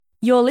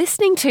You're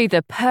listening to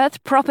the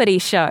Perth Property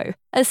Show,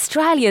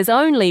 Australia's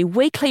only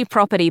weekly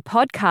property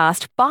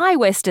podcast by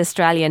West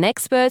Australian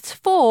experts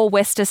for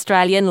West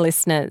Australian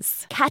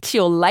listeners. Catch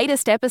your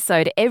latest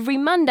episode every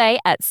Monday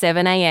at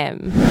 7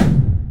 a.m.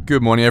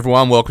 Good morning,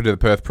 everyone. Welcome to the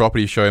Perth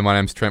Property Show. My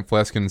name's Trent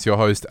Fleskens, your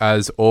host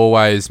as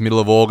always. Middle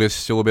of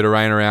August, still a bit of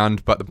rain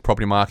around, but the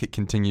property market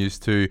continues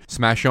to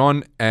smash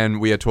on.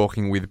 And we are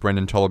talking with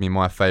Brendon Ptolomey,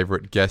 my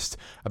favourite guest,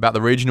 about the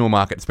regional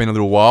market. It's been a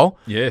little while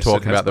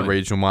talking about the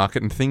regional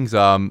market, and things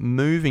are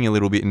moving a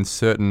little bit in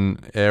certain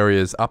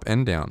areas up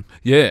and down.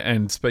 Yeah,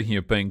 and speaking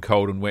of being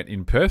cold and wet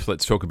in Perth,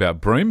 let's talk about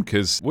Broome,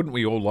 because wouldn't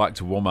we all like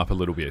to warm up a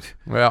little bit?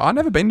 Well, I've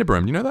never been to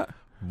Broome. Do you know that?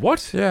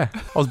 What? Yeah.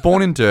 I was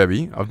born in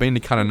Derby. I've been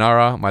to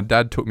Kununurra. My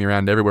dad took me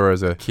around everywhere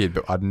as a kid,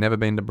 but I'd never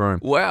been to Broome.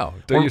 Wow.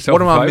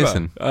 What am I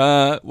missing?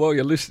 Well,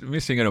 you're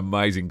missing an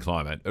amazing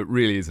climate. It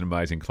really is an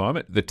amazing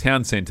climate. The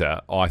town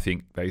centre, I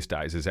think, these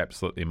days is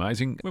absolutely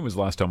amazing. When was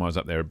the last time I was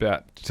up there?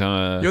 About...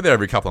 You're there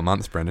every couple of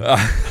months, Brendon.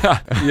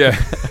 Yeah.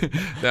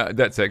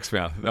 That's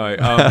Exmouth. No.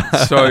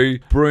 So,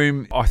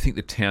 Broome, I think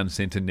the town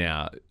centre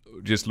now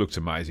just looks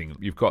amazing.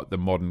 You've got the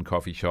modern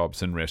coffee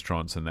shops and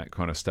restaurants and that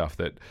kind of stuff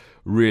that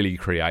really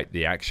create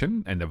the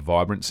action and the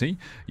vibrancy.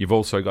 You've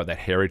also got that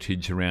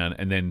heritage around,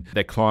 and then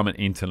that climate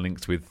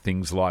interlinks with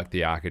things like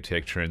the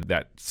architecture, and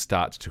that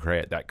starts to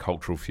create that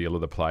cultural feel of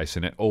the place,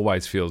 and it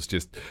always feels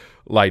just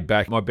laid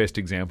back. My best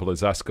example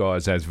is us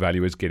guys as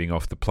valuers getting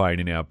off the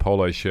plane in our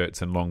polo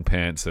shirts and long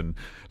pants and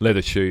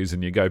leather shoes,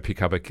 and you go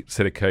pick up a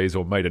set of keys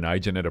or meet an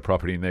agent at a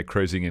property and they're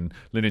cruising in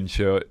linen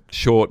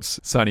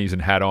shorts, sunnies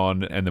and hat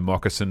on, and the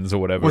moccasins or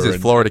whatever. Was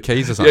it Florida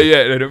Keys or something?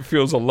 Yeah, and it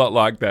feels a lot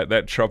like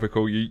that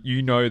tropical.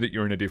 You know that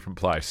you're in a different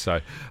place.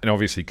 So, and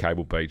obviously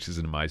Cable Beach is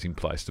an amazing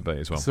place to be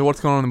as well. So what's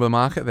going on in the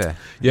market there?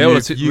 Yeah,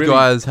 you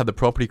guys have the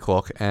property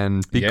clock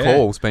and big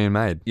calls being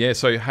made. Yeah,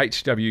 so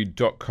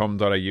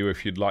HTW.com.au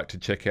if you'd like to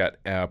check out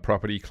our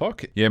property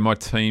clock. Yeah, my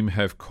team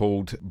have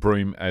called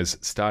Broome as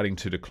starting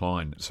to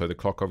decline. So the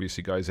clock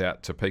obviously goes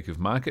out to peak of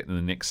market, and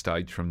the next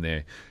stage from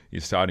there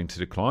is starting to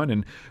decline.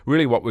 And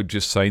really what we've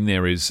just seen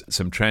there is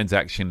some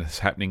transaction that's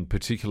happening,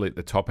 particularly at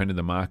the top end of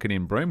the market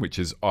in Broome, which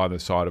is either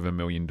side of $1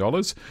 million,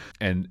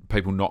 and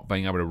people not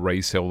being able to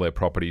resell their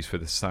properties for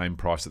the same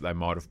price that they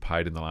might have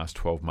paid in the last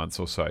 12 months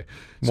or so.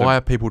 Why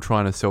are people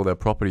trying to sell their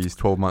properties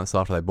 12 months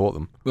after they bought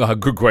them? Well,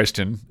 good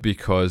question,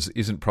 because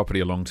isn't property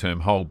a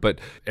long-term hold? But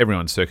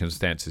everyone's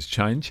circumstances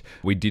change.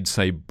 We did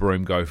see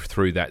Broome go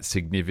through that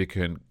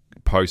significant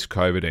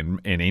post-COVID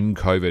and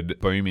in-COVID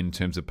boom in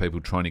terms of people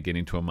trying to get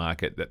into a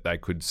market that they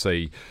could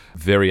see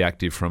very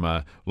active from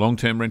a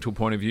long-term rental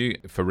point of view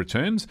for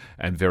returns,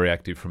 and very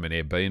active from an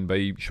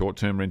Airbnb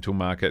short-term rental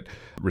market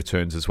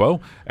returns as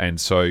well. And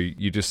so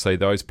you just see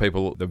those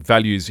people, the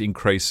values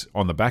increase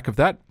on the back of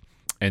that.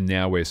 And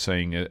now we're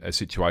seeing a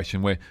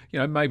situation where,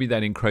 maybe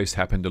that increase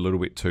happened a little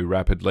bit too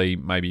rapidly.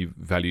 Maybe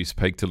values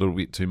peaked a little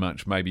bit too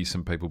much. Maybe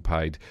some people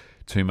paid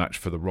too much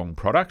for the wrong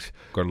product,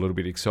 got a little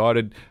bit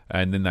excited,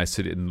 and then they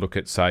sit and look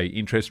at, say,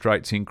 interest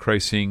rates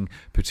increasing,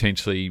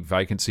 potentially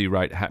vacancy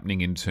rate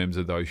happening in terms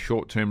of those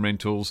short-term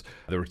rentals,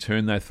 the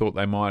return they thought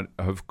they might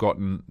have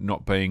gotten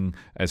not being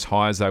as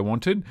high as they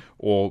wanted,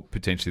 or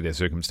potentially their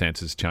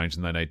circumstances change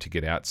and they need to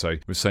get out. So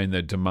we've seen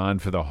the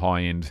demand for the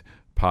high-end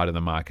part of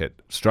the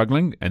market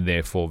struggling, and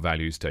therefore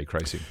values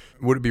decreasing.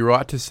 Would it be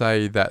right to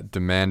say that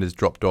demand has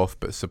dropped off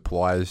but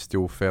supply is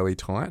still fairly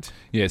tight?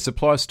 Yeah,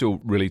 supply is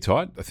still really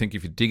tight. I think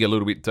if you dig a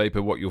little bit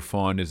deeper, what you'll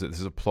find is that the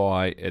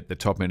supply at the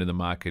top end of the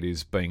market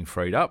is being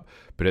freed up,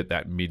 but at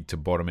that mid to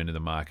bottom end of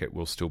the market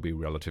will still be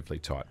relatively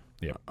tight.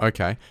 Yeah.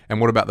 Okay. And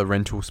what about the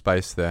rental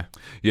space there?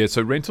 Yeah,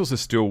 so rentals are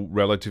still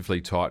relatively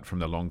tight from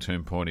the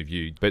long-term point of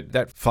view, but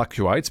that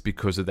fluctuates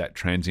because of that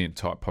transient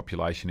type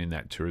population in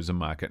that tourism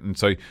market. And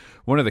so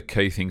one of the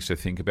key things to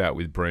think about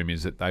with Broome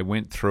is that they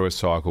went through a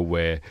cycle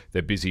where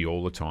they're busy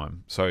all the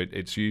time. So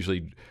it's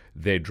usually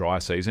their dry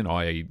season,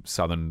 i.e.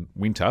 southern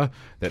winter,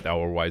 that they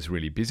were always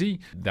really busy.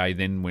 They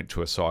then went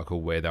to a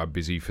cycle where they were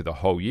busy for the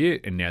whole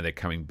year, and now they're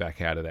coming back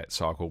out of that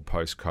cycle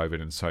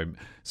post-COVID. And so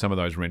some of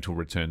those rental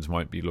returns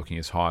won't be looking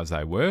as high as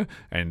they were,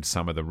 and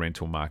some of the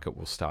rental market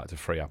will start to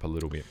free up a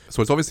little bit.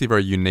 So it's obviously a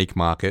very unique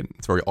market.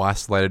 It's a very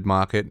isolated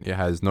market. It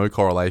has no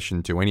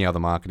correlation to any other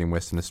market in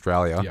Western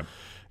Australia. Yep.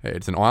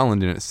 It's an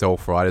island in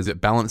itself, right? Is it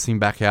balancing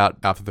back out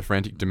after the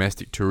frantic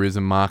domestic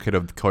tourism market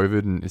of COVID,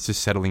 and it's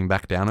just settling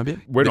back down a bit?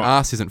 The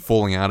arse isn't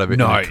falling out of it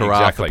in a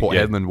Karratha, Port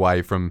Hedland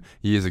way from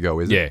years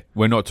ago, is it? Yeah,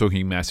 we're not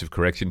talking massive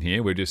correction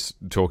here. We're just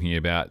talking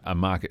about a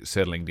market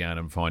settling down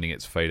and finding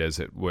its feet as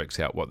it works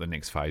out what the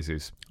next phase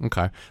is.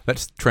 Okay,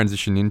 let's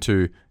transition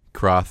into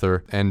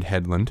Karratha and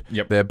Hedland.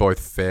 Yep. They're both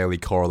fairly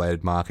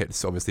correlated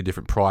markets, obviously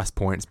different price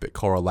points, but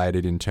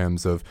correlated in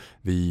terms of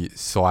the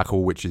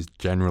cycle, which is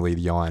generally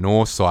the iron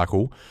ore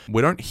cycle.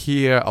 We don't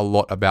hear a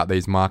lot about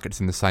these markets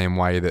in the same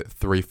way that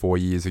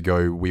 3-4 years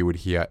ago we would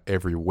hear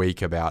every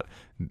week about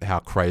how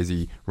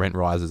crazy rent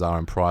rises are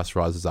and price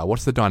rises are.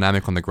 What's the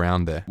dynamic on the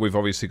ground there? We've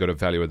obviously got a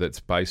valuer that's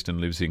based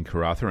and lives in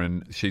Karratha,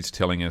 and she's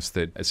telling us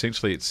that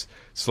essentially it's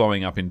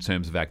slowing up in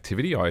terms of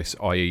activity,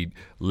 i.e.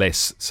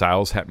 less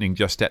sales happening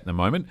just at the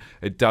moment.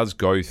 It does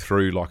go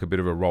through like a bit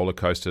of a roller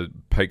coaster,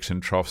 peaks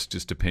and troughs,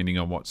 just depending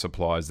on what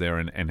supply is there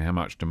and how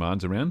much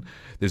demand's around.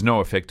 There's no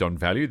effect on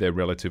value. They're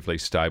relatively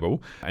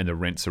stable and the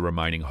rents are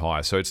remaining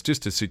high. So it's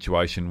just a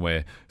situation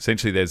where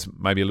essentially there's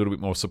maybe a little bit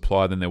more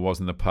supply than there was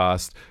in the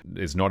past.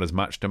 There's not as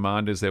much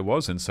demand as there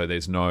was, and so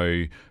there's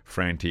no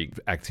frantic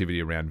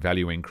activity around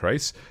value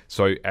increase.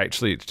 So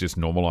actually it's just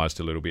normalised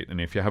a little bit.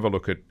 And if you have a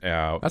look at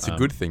our... That's a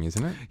good thing,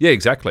 isn't it? Yeah,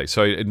 exactly.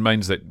 So it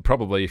means that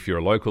probably if you're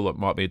a local, it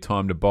might be a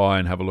time to buy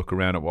and have a look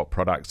around at what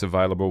products are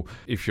available.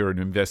 If you're an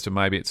investor,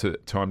 maybe it's a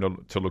time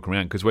to look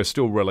around, because we're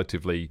still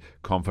relatively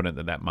confident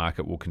that that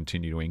market will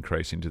continue to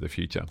increase into the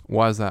future.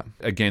 Why is that?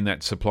 Again,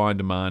 that supply and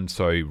demand,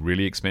 so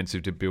really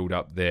expensive to build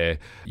up there.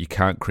 You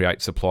can't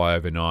create supply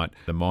overnight.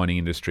 The mining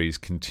industry is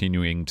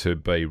continuing to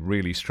be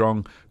really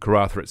strong.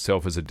 Karratha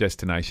itself as a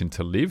destination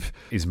to live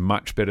is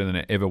much better than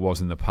it ever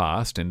was in the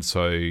past, and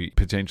so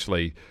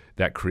potentially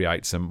that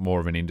creates more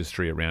of an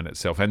industry around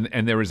itself.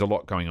 And there is a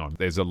lot going on.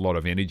 There's a lot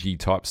of energy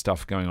type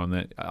stuff going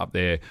on up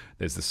there.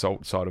 There's the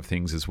salt side of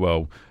things as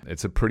well.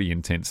 It's a pretty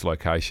intense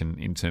location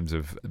in terms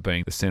of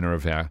being the centre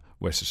of our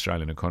West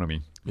Australian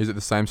economy. Is it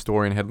the same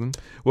story in Headland?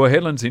 Well,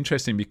 Headland's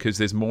interesting because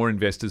there's more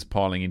investors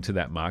piling into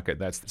that market.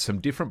 That's some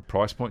different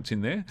price points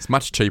in there. It's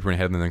much cheaper in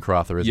Headland than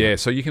Karratha, isn't it? Yeah,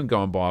 so you can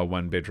go and buy a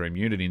one-bedroom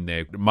unit in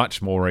there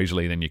much more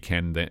easily than you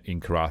can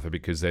in Karratha,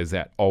 because there's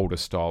that older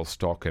style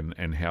stock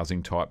and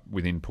housing type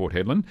within Port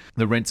Hedland.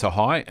 The rents are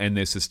high and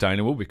they're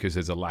sustainable because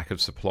there's a lack of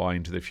supply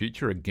into the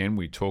future. Again,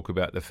 we talk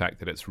about the fact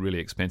that it's really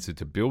expensive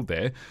to build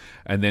there.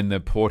 And then the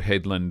Port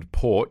Hedland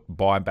port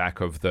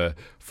buyback of the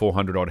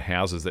 400-odd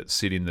houses that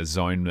sit in the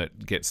zone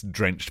that gets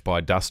drenched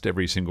by dust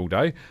every single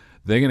day,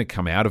 they're going to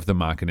come out of the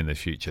market in the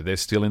future. They're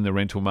still in the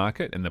rental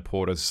market and the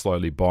port is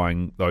slowly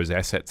buying those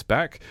assets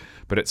back.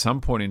 But at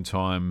some point in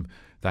time,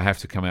 they have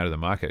to come out of the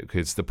market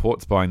because the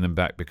port's buying them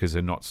back because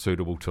they're not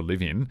suitable to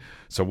live in.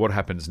 So what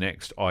happens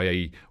next,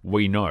 i.e.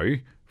 we know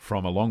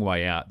from a long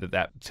way out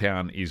that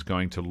town is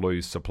going to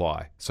lose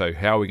supply. So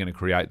how are we going to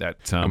create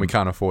that? And we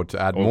can't afford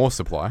to add more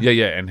supply.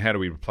 Yeah. And how do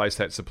we replace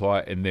that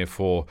supply? And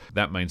therefore,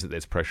 that means that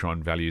there's pressure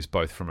on values,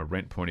 both from a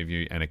rent point of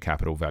view and a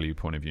capital value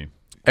point of view.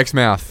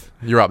 Exmouth,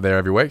 you're up there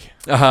every week.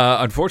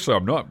 Unfortunately,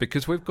 I'm not,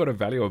 because we've got a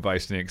valuer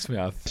based in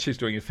Exmouth. She's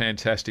doing a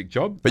fantastic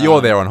job. But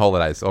you're there on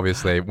holidays,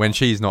 obviously. When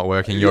she's not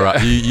working, you're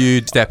up.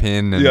 You step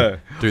in and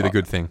do the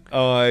good thing.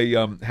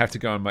 I have to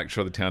go and make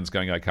sure the town's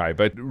going okay.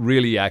 But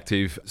really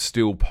active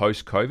still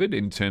post-COVID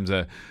in terms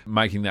of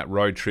making that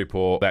road trip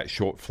or that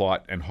short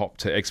flight and hop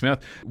to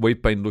Exmouth.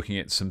 We've been looking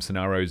at some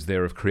scenarios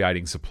there of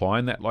creating supply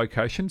in that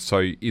location.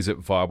 So is it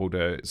viable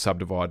to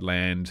subdivide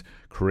land,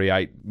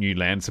 create new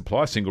land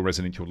supply, single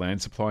residential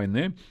land supply in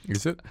there?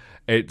 Is it?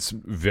 It's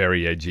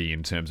very edgy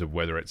in terms of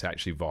whether it's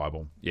actually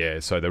viable. Yeah,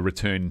 so the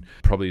return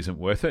probably isn't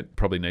worth it.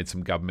 Probably needs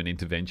some government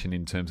intervention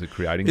in terms of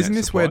creating Isn't that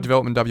this supply. where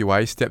Development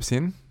WA steps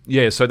in?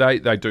 Yeah, so they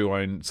do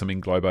own some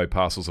Englobo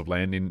parcels of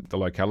land in the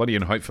locality,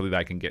 and hopefully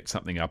they can get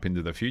something up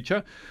into the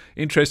future.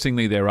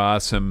 Interestingly, there are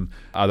some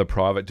other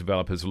private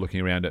developers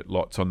looking around at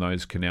lots on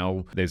those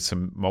canal. There's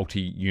some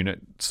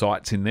multi-unit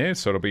sites in there,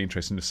 so it'll be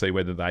interesting to see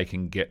whether they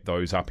can get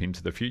those up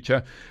into the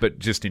future. But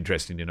just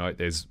interesting to note,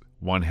 there's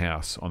one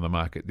house on the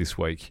market this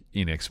week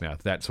in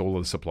Exmouth. That's all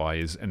the supply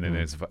is, and then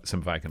there's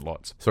some vacant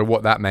lots. So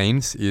what that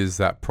means is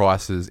that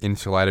price is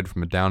insulated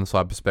from a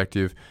downside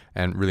perspective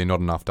and really not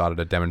enough data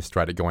to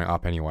demonstrate it going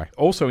up anyway.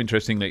 Also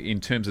interestingly, in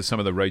terms of some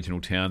of the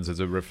regional towns, as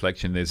a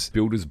reflection, there's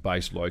builders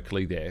based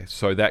locally there.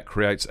 So that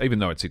creates, even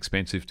though it's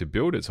expensive to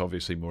build, it's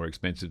obviously more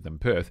expensive than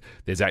Perth,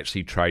 there's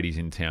actually tradies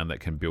in town that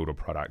can build a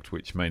product,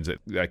 which means that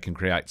they can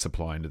create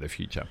supply into the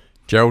future.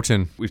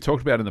 Geraldton. We've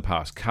talked about in the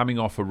past, coming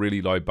off a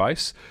really low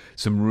base,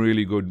 some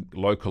really good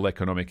local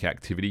economic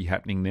activity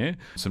happening there,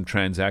 some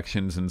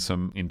transactions and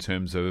some in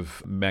terms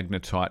of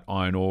magnetite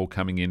iron ore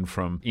coming in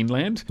from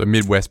inland. The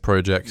Midwest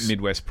projects,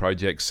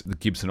 the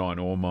Gibson iron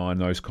ore mine,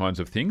 those kinds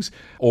of things.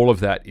 All of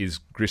that is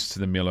grist to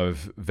the mill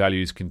of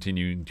values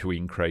continuing to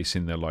increase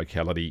in the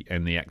locality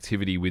and the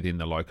activity within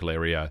the local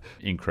area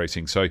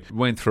increasing. So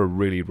went through a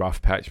really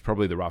rough patch,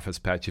 probably the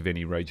roughest patch of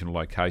any regional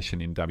location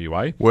in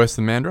WA. Worse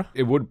than Mandurah?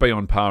 It would be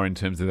on par in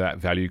terms of that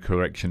value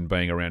correction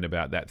being around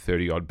about that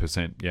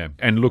 30-odd%, yeah.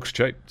 And looks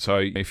cheap. So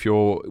if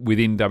you're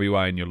within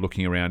WA and you're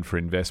looking around for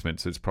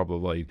investments, it's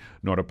probably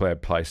not a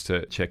bad place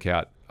to check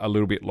out. A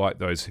little bit like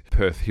those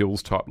Perth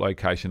Hills type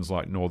locations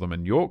like Northam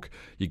and York,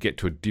 you get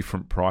to a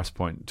different price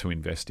point to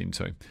invest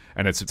into.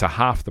 And it's a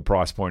half the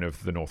price point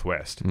of the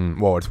Northwest.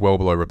 Well, it's well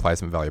below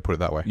replacement value, put it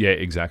that way. Yeah,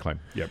 exactly.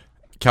 Yep.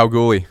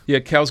 Kalgoorlie. Yeah,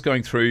 Cal's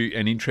going through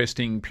an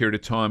interesting period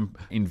of time.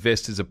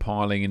 Investors are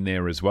piling in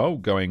there as well,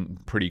 going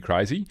pretty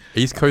crazy.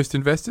 East Coast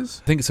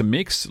investors? I think it's a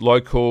mix,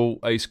 local,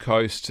 East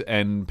Coast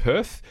and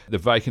Perth. The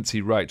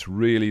vacancy rate's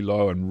really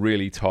low and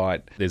really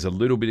tight. There's a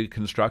little bit of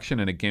construction,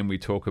 and again, we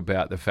talk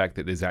about the fact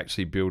that there's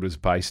actually builders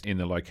based in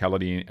the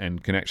locality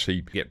and can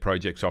actually get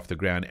projects off the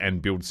ground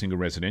and build single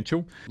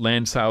residential.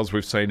 Land sales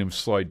we've seen have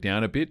slowed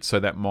down a bit, so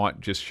that might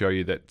just show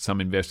you that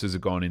some investors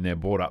have gone in there,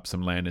 bought up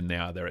some land, and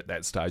now they're at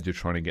that stage of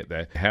trying to get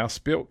their house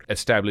built.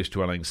 Established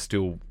dwellings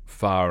still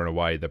far and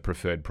away the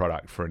preferred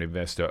product for an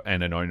investor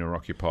and an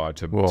owner-occupier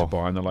to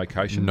buy in the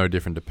location. No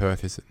different to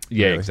Perth, is it?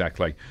 Yeah, really?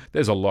 Exactly.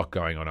 There's a lot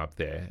going on up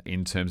there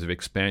in terms of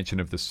expansion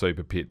of the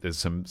super pit. There's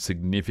some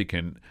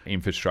significant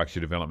infrastructure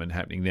development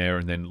happening there,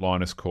 and then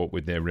Lynas Corp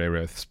with their rare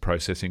earths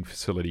processing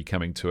facility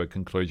coming to a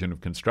conclusion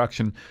of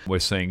construction. We're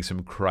seeing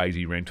some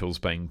crazy rentals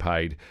being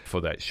paid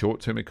for that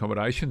short-term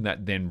accommodation.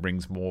 That then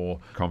brings more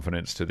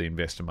confidence to the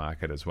investor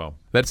market as well.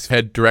 Let's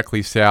head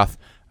directly south.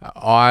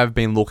 I've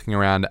been looking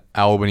around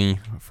Albany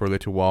for a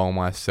little while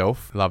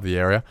myself. Love the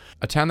area.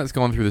 A town that's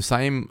gone through the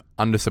same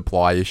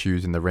undersupply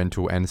issues in the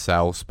rental and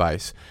sales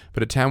space,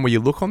 but a town where you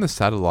look on the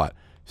satellite,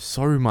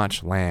 so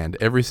much land.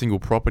 Every single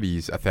property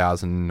is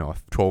 1,000 or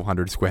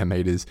 1,200 square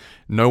meters.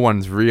 No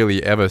one's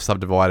really ever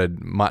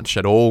subdivided much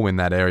at all in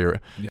that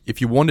area. Yeah. If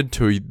you wanted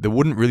to, there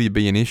wouldn't really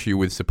be an issue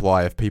with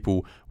supply if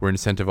people were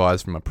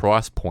incentivized from a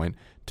price point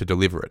to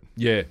deliver it.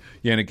 Yeah,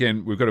 and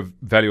again, we've got a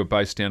valuer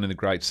base down in the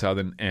Great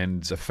Southern,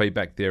 and the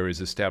feedback there is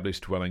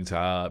established dwellings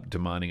are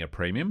demanding a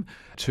premium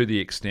to the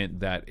extent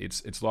that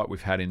it's like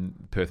we've had in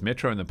Perth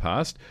Metro in the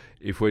past.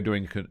 If we're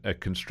doing a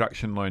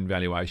construction loan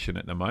valuation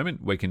at the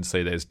moment, we can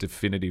see there's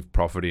definitive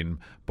profit in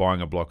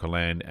buying a block of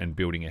land and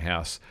building a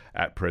house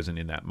at present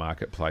in that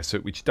marketplace,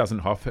 which doesn't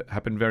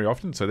happen very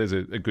often. So there's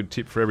a good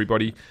tip for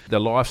everybody. The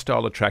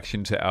lifestyle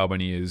attraction to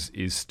Albany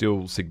is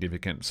still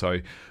significant. So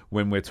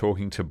when we're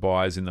talking to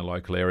buyers in the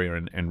local area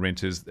and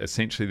renters,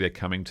 essentially they're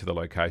coming to the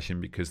location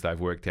because they've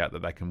worked out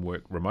that they can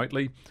work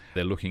remotely.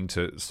 They're looking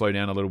to slow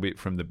down a little bit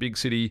from the big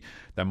city.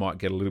 They might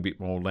get a little bit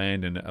more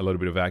land and a little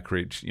bit of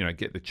acreage,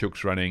 get the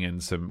chooks running and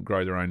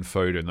grow their own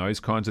food and those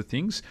kinds of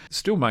things.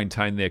 Still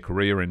maintain their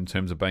career in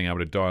terms of being able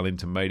to dial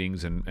into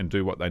meetings and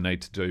do what they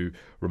need to do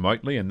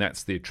remotely, and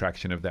that's the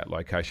attraction of that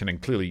location.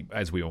 And clearly,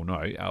 as we all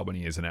know,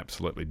 Albany is an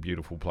absolutely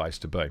beautiful place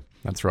to be.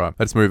 That's right.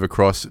 Let's move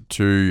across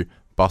to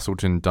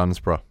Busselton,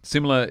 Dunsborough.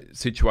 Similar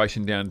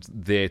situation down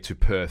there to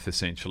Perth,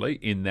 essentially,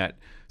 in that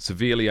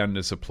severely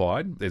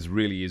undersupplied. There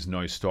really is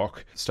no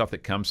stock. Stuff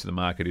that comes to the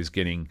market is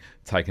getting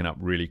taken up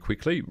really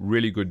quickly.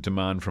 Really good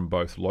demand from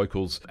both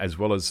locals as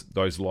well as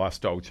those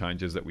lifestyle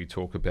changes that we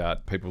talk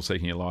about. People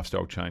seeking a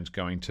lifestyle change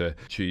going to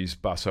choose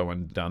Busso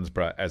and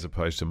Dunsborough as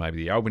opposed to maybe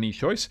the Albany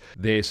choice.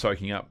 They're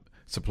soaking up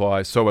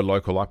supply, so are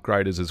local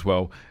upgraders as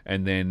well,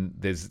 and then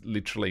there's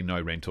literally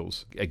no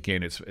rentals.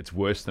 Again, it's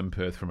worse than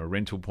Perth from a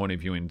rental point of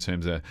view in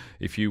terms of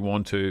if you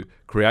want to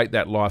create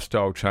that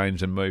lifestyle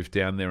change and move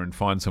down there and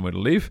find somewhere to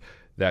live,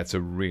 that's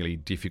a really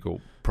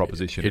difficult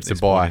proposition. It's a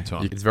buy.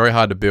 It's very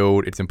hard to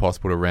build. It's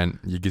impossible to rent.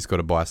 You just got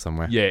to buy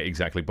somewhere. Yeah,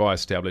 exactly. Buy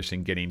established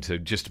and get into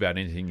just about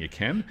anything you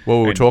can.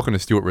 Well, we were talking to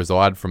Stuart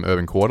Reside from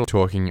Urban Quarter,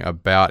 talking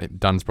about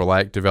Dunsborough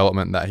Lake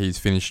development that he's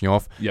finishing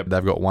off. Yep.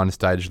 They've got one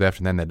stage left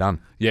and then they're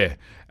done. Yeah.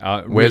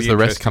 Where's the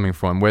rest coming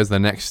from? Where's the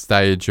next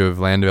stage of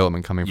land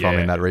development coming from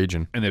in that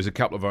region? And there's a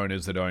couple of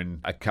owners that own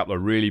a couple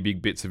of really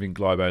big bits of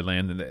Inglobo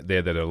land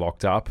there that are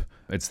locked up.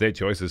 It's their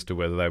choice as to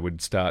whether they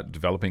would start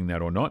developing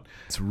that or not.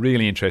 It's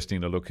really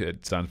interesting to look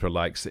at Dunsborough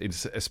Lakes.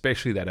 It's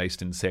especially that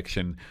eastern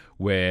section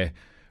where,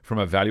 from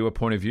a valuer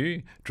point of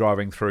view,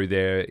 driving through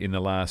there in the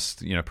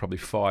last, probably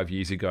 5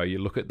 years ago, you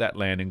look at that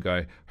land and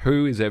go,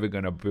 who is ever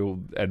going to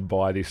build and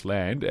buy this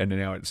land? And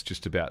now it's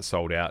just about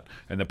sold out.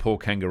 And the poor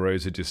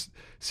kangaroos are just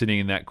sitting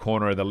in that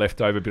corner of the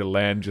leftover bit of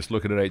land, just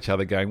looking at each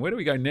other going, where do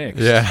we go next?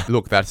 Yeah,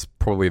 look, that's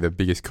probably the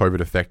biggest COVID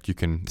effect you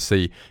can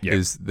see. Yep.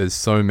 Is there's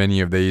so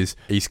many of these.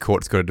 East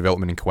Court's got a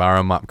development in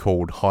Coarum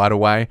called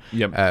Hideaway.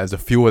 Yep. There's a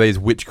few of these,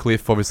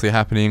 Witchcliff obviously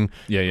happening,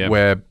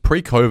 where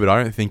pre-COVID,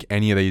 I don't think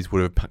any of these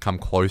would have come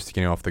close to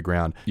getting off the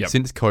ground. Yep.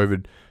 Since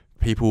COVID,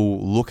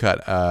 people look at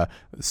a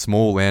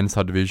small land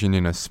subdivision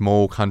in a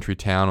small country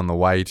town on the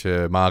way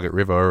to Margaret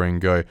River and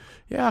go,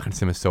 yeah, I can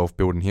see myself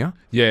building here.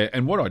 Yeah,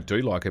 and what I do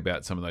like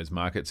about some of those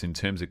markets in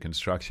terms of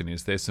construction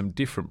is there's some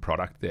different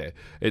product there.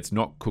 It's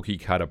not cookie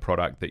cutter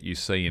product that you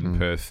see in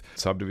Perth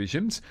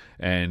subdivisions.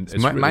 And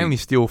it's mainly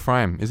steel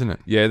frame, isn't it?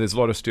 Yeah, there's a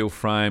lot of steel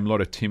frame, a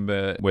lot of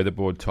timber,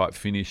 weatherboard type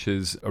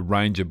finishes, a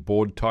range of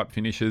board type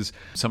finishes.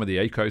 Some of the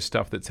eco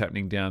stuff that's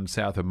happening down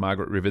south of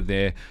Margaret River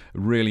there,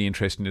 really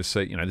interesting to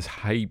see. There's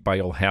hay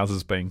bale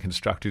houses being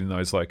constructed in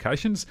those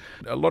locations.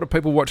 A lot of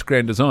people watch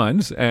Grand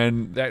Designs,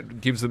 and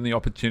that gives them the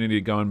opportunity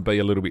to go and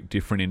be a little bit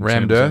different in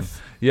Rammed terms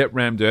Earth. Yep,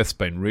 Rammed Earth's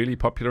been really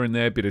popular in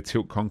there. Bit of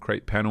tilt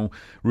concrete panel.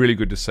 Really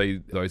good to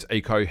see those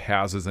eco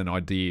houses and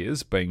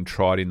ideas being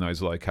tried in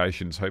those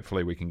locations.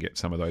 Hopefully we can get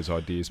some of those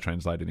ideas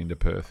translated into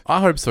Perth. I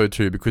hope so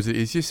too, because it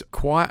is just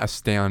quite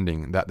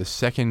astounding that the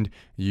second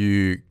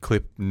you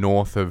clip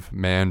north of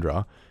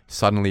Mandurah,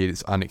 suddenly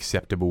it's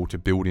unacceptable to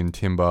build in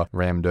timber,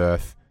 rammed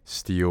earth,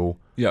 steel,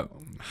 Yeah.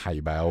 hay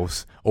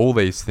bales, all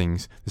these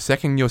things. The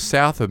second you're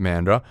south of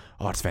Mandurah,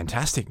 it's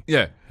fantastic.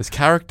 Yeah. There's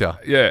character.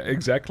 Yeah,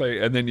 exactly.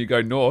 And then you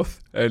go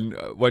north, and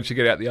once you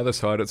get out the other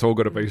side, it's all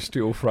got to be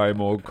steel frame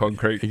or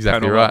concrete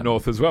Exactly panel right. up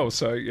north as well.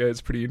 So, yeah,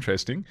 it's pretty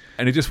interesting.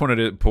 And I just wanted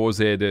to pause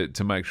there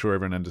to make sure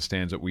everyone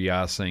understands that we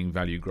are seeing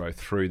value growth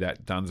through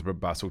that Dunsborough,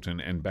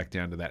 Bustleton, and back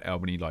down to that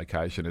Albany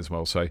location as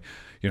well. So,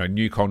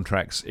 new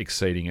contracts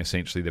exceeding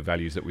essentially the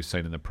values that we've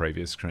seen in the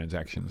previous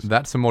transactions.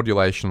 That's a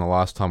modulation the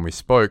last time we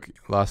spoke.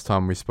 Last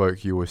time we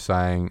spoke, you were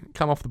saying,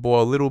 come off the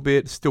boil a little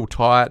bit, still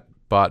tight,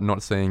 but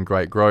not seeing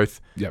great growth.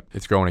 Yep.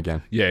 It's growing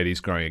again. Yeah, it is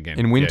growing again.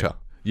 In winter. Yeah.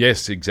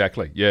 Yes,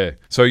 exactly. Yeah.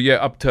 So,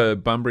 up to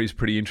Bunbury is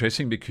pretty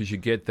interesting because you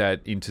get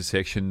that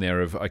intersection there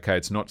of, okay,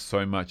 it's not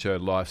so much a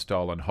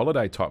lifestyle and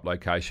holiday type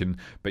location,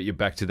 but you're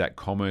back to that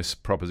commerce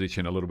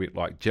proposition a little bit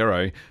like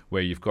Gero,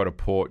 where you've got a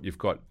port, you've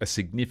got a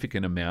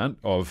significant amount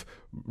of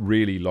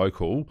really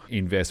local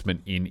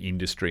investment in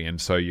industry. And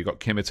so you've got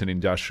Kemerton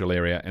Industrial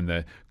Area and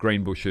the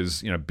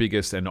Greenbushes,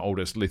 biggest and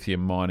oldest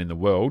lithium mine in the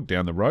world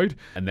down the road.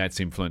 And that's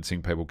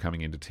influencing people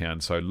coming into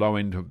town. So low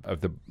end of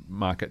the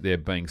market there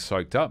being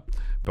soaked up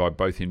by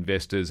both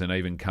investors and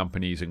even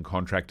companies and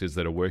contractors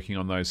that are working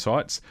on those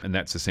sites. And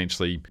that's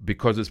essentially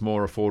because it's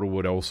more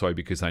affordable, but also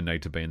because they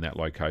need to be in that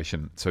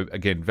location. So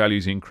again,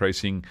 value's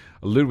increasing,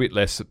 a little bit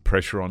less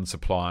pressure on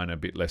supply and a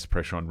bit less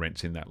pressure on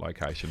rents in that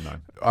location though.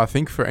 I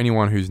think for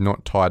anyone who's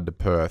not tied to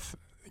Perth,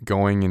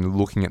 going and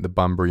looking at the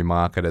Bunbury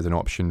market as an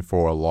option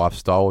for a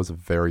lifestyle is a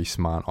very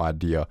smart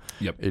idea.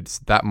 Yep. It's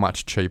that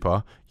much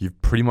cheaper.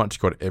 You've pretty much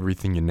got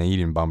everything you need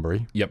in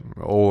Bunbury. Yep.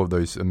 All of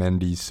those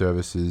amenities,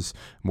 services,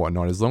 and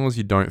whatnot. As long as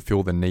you don't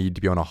feel the need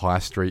to be on a high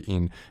street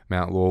in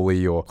Mount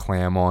Lawley or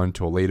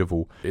Claremont or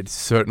Leederville, it's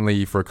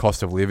certainly, for a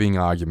cost of living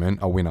argument,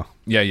 a winner.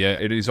 Yeah.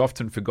 It is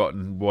often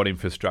forgotten what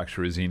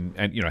infrastructure is in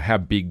and, how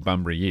big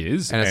Bunbury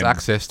is. And it's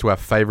access to our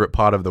favourite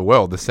part of the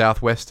world, the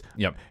southwest.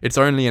 Yep. It's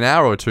only an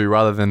hour or two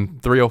rather than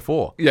 3 or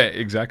 4. Yeah,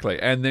 exactly.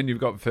 And then you've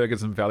got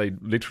Ferguson Valley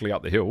literally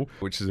up the hill,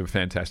 which is a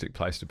fantastic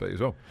place to be as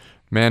well.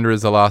 Mandurah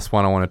is the last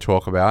one I want to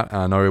talk about.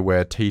 I know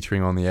we're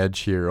teetering on the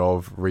edge here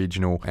of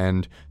regional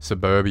and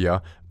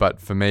suburbia,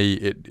 but for me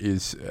it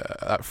is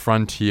that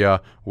frontier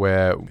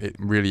where it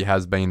really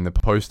has been the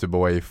poster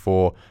boy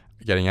for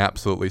getting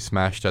absolutely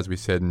smashed, as we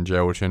said, in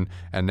Geraldton,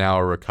 and now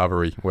a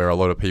recovery where a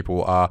lot of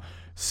people are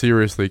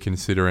seriously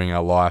considering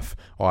a life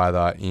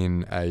either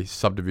in a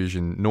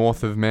subdivision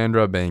north of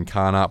Mandurah, being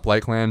Carnup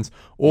Lakelands,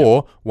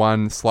 or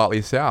one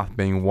slightly south,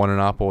 being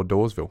Wannanup or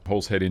Dawesville.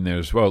 Paul's Head in there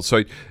as well.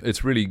 So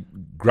it's really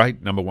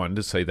great, number one,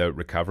 to see the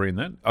recovery in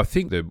that. I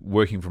think the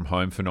working from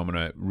home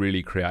phenomena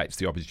really creates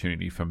the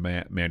opportunity for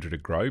Mandurah to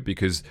grow,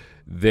 because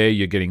there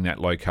you're getting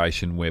that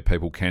location where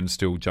people can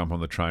still jump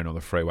on the train or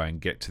the freeway and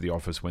get to the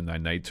office when they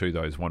need to,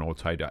 those 1 or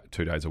 2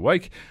 days a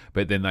week,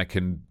 but then they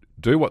can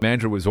do what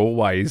Mandurah was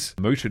always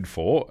mooted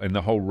for, and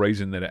the whole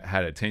reason that it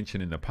had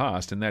attention in the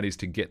past, and that is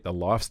to get the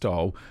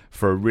lifestyle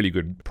for a really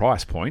good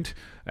price point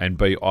and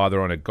be either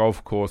on a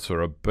golf course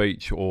or a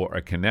beach or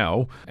a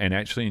canal and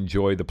actually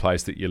enjoy the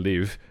place that you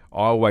live.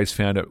 I always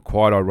found it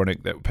quite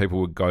ironic that people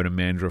would go to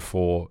Mandurah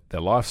for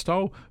their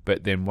lifestyle,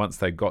 but then once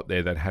they got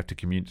there, they'd have to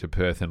commute to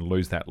Perth and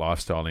lose that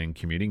lifestyle in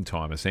commuting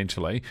time,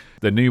 essentially.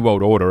 The new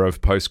world order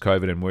of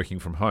post-COVID and working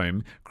from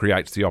home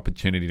creates the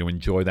opportunity to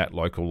enjoy that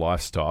local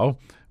lifestyle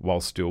while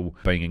still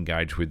being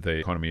engaged with the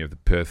economy of the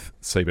Perth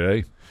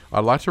CBD.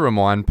 I'd like to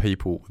remind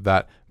people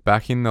that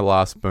back in the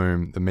last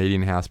boom, the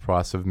median house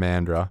price of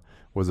Mandurah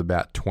was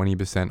about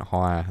 20%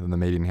 higher than the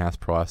median house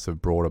price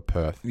of broader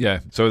Perth.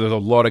 Yeah, so there's a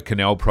lot of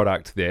canal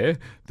product there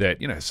that,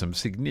 some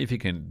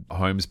significant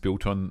homes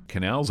built on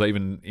canals,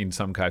 even in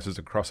some cases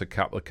across a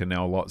couple of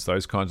canal lots,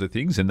 those kinds of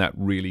things, and that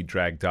really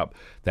dragged up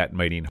that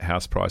median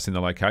house price in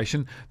the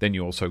location. Then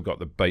you also got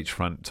the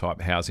beachfront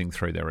type housing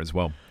through there as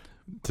well.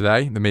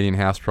 Today, the median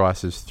house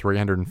price is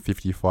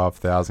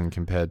 $355,000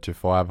 compared to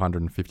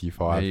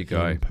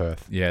 $555 in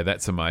Perth. Yeah,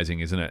 that's amazing,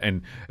 isn't it?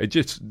 And it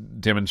just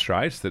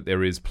demonstrates that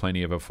there is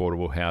plenty of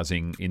affordable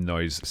housing in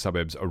those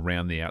suburbs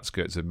around the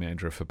outskirts of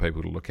Mandurah for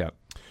people to look at.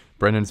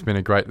 Brendon, it's been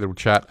a great little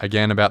chat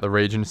again about the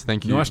regions.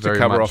 Thank you very much. Nice to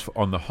cover off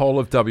on the whole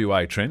of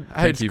WA, Trent.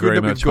 Thank you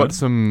very much. We've got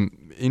some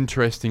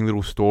interesting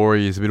little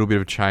stories, a little bit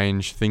of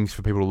change, things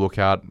for people to look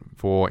out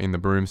for in the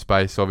broom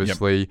space,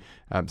 obviously.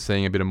 Yep.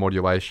 Seeing a bit of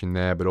modulation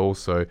there, but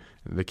also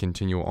the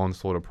continual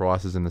onslaught of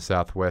prices in the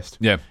southwest.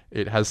 Yeah.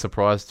 It has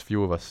surprised a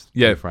few of us,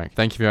 yeah, Frank.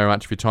 Thank you very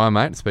much for your time,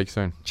 mate. Speak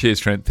soon. Cheers,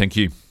 Trent. Thank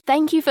you.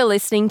 Thank you for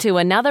listening to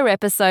another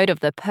episode of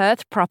the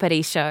Perth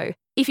Property Show.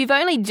 If you've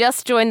only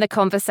just joined the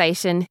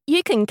conversation,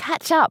 you can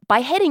catch up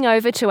by heading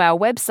over to our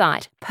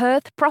website,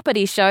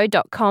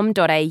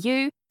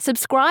 perthpropertyshow.com.au,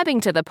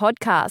 subscribing to the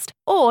podcast,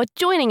 or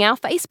joining our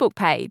Facebook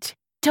page.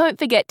 Don't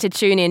forget to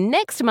tune in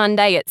next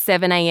Monday at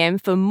 7 a.m.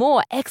 for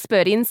more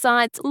expert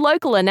insights,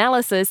 local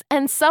analysis,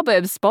 and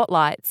suburb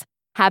spotlights.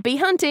 Happy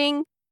hunting!